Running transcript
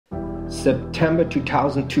September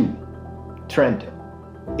 2002, Trento,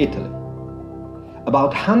 Italy. About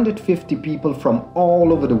 150 people from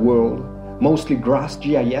all over the world, mostly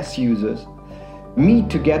GraphGIS users, meet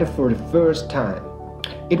together for the first time.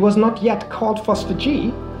 It was not yet called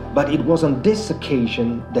FOSS4G, but it was on this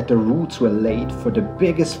occasion that the roots were laid for the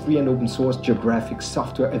biggest free and open source geographic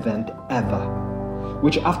software event ever,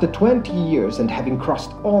 which after 20 years and having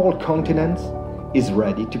crossed all continents, is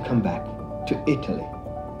ready to come back to Italy.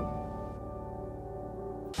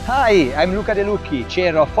 Hi, I'm Luca De Lucchi,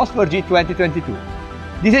 Chair of FOSS4G 2022.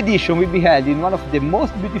 This edition will be held in one of the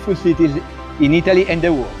most beautiful cities in Italy and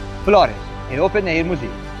the world, Florence, an open-air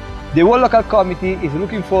museum. The whole local committee is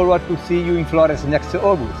looking forward to see you in Florence next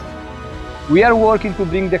August. We are working to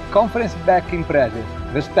bring the conference back in presence,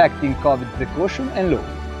 respecting COVID precaution and law.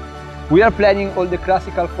 We are planning all the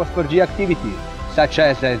classical FOSS4G activities, such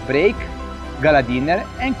as a break, gala dinner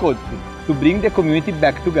and cold food, to bring the community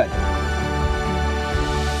back together.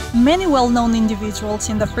 Many well-known individuals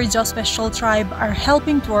in the FreeJo Special Tribe are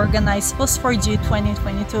helping to organize FOSS4G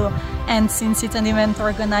 2022, and since it's an event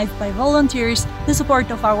organized by volunteers, the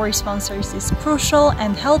support of our sponsors is crucial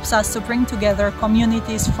and helps us to bring together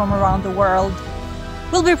communities from around the world.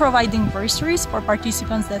 We'll be providing bursaries for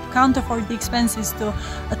participants that can't afford the expenses to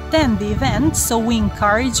attend the event, so we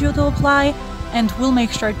encourage you to apply, and we'll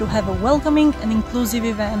make sure to have a welcoming and inclusive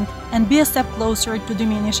event and be a step closer to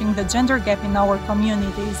diminishing the gender gap in our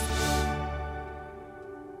communities.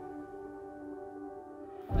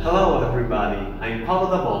 Hello everybody, I'm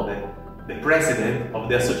Paolo Davode, the president of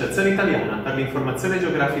the Associazione Italiana per l'Informazione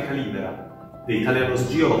Geografica Libera, the Italiano's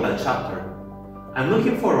Geolocal chapter. I'm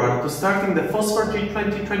looking forward to starting the FOSS4G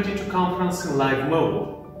 2022 conference in live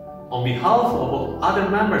mode. On behalf of all other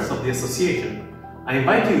members of the association, I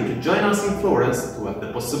invite you to join us in Florence to have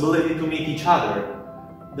the possibility to meet each other.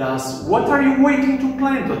 Thus, what are you waiting to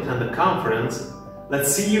plan to attend the conference?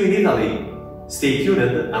 Let's see you in Italy. Stay tuned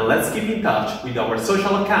and let's keep in touch with our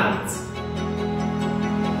social accounts.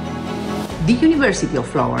 The University of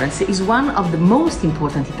Florence is one of the most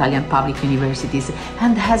important Italian public universities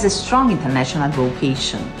and has a strong international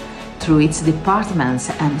vocation. Through its departments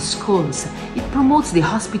and schools, it promotes the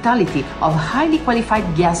hospitality of highly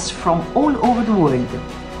qualified guests from all over the world.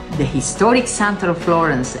 The historic center of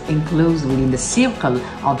Florence, enclosed within the circle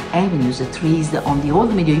of avenues traced on the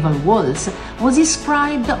old medieval walls, was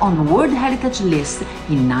inscribed on the World Heritage List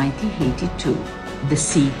in 1982. The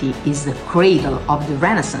city is the cradle of the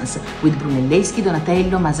Renaissance, with Brunelleschi,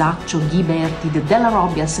 Donatello, Masaccio, Ghiberti, the Della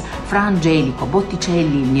Robbias, Fra Angelico,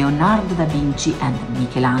 Botticelli, Leonardo da Vinci and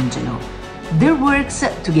Michelangelo. Their works,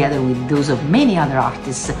 together with those of many other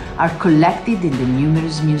artists, are collected in the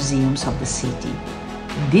numerous museums of the city.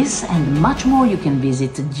 This and much more you can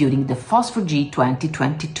visit during the FOSS4G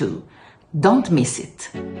 2022. Don't miss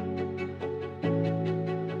it!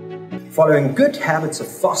 Following good habits of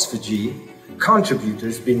FOSS4G,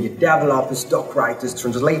 contributors, being it developers, doc writers,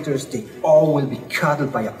 translators, they all will be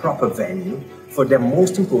cuddled by a proper venue for their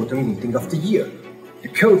most important meeting of the year, the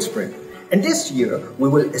Code Sprint. And this year, we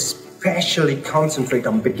will especially concentrate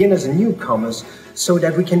on beginners and newcomers so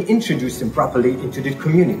that we can introduce them properly into the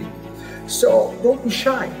community. So don't be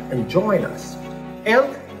shy and join us.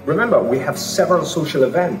 And remember, we have several social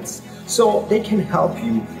events, so they can help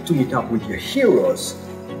you to meet up with your heroes,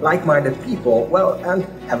 like-minded people, well, and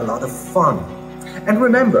have a lot of fun. And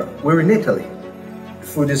remember, we're in Italy. The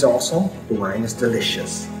food is awesome, the wine is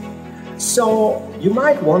delicious. So you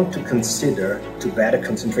might want to consider, to better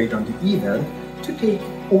concentrate on the event, to take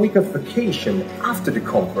a week of vacation after the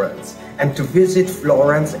conference and to visit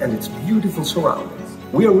Florence and its beautiful surroundings.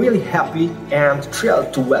 We are really happy and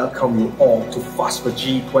thrilled to welcome you all to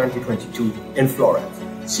FOSS4G 2022 in Florence.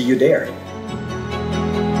 See you there.